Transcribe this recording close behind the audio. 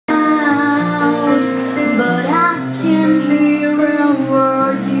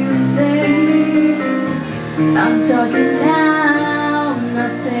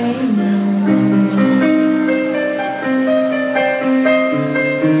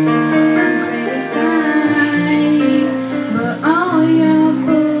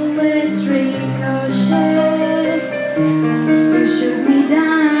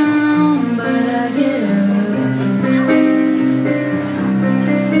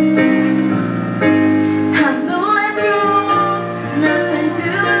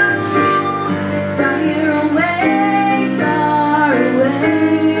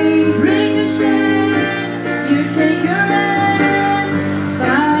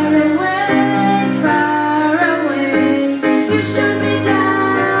You shoot me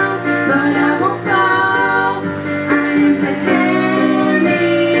down, but I won't fall. I am titanium.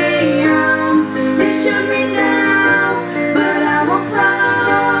 You shoot me down, but I won't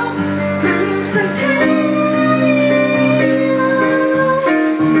fall. I am titanium.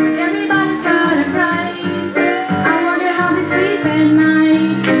 Everybody's got a price. I wonder how they sleep at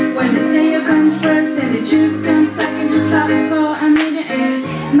night. When the sale comes first and the truth comes second, just stop before I made it and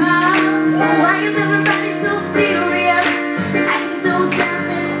smile. Why is everybody so serious? Acting so damn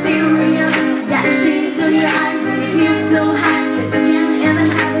mysterious. Got shades on your eyes and your heels so high that you can't even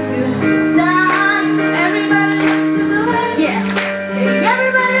have a good time. Everybody look to the right, yeah.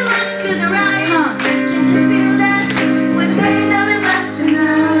 Everybody looks to the right, huh? Can't you feel that? When they never left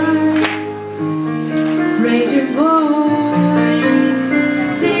tonight. Raise your voice.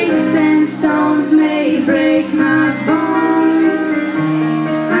 Sticks and stones may break my bones.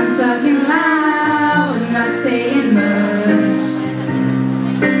 I'm talking loud, not saying much.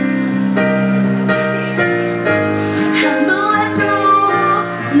 I'm bulletproof,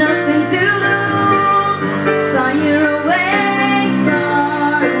 nothing to lose. Fire away,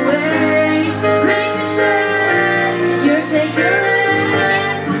 far away. Break the sheds, you're taking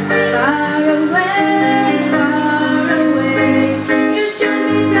risk. Far away, far away. You shoot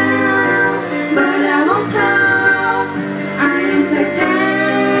me down, but I won't fall. I am titanium.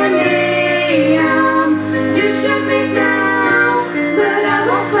 You shoot me down, but I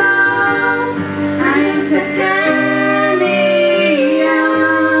won't fall. I am titanium.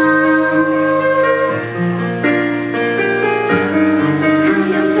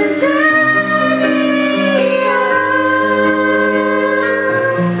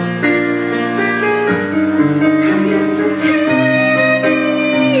 I am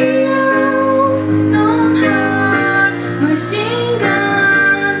titanium. Stone heart, machine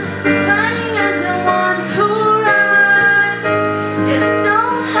gun, firing at the ones who rise. It's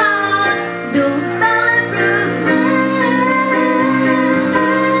stone heart, those silent Brooklyn.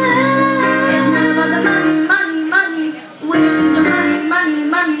 It's not about the money, money, money. We don't need your money, money,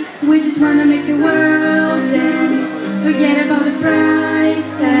 money. We just wanna make the world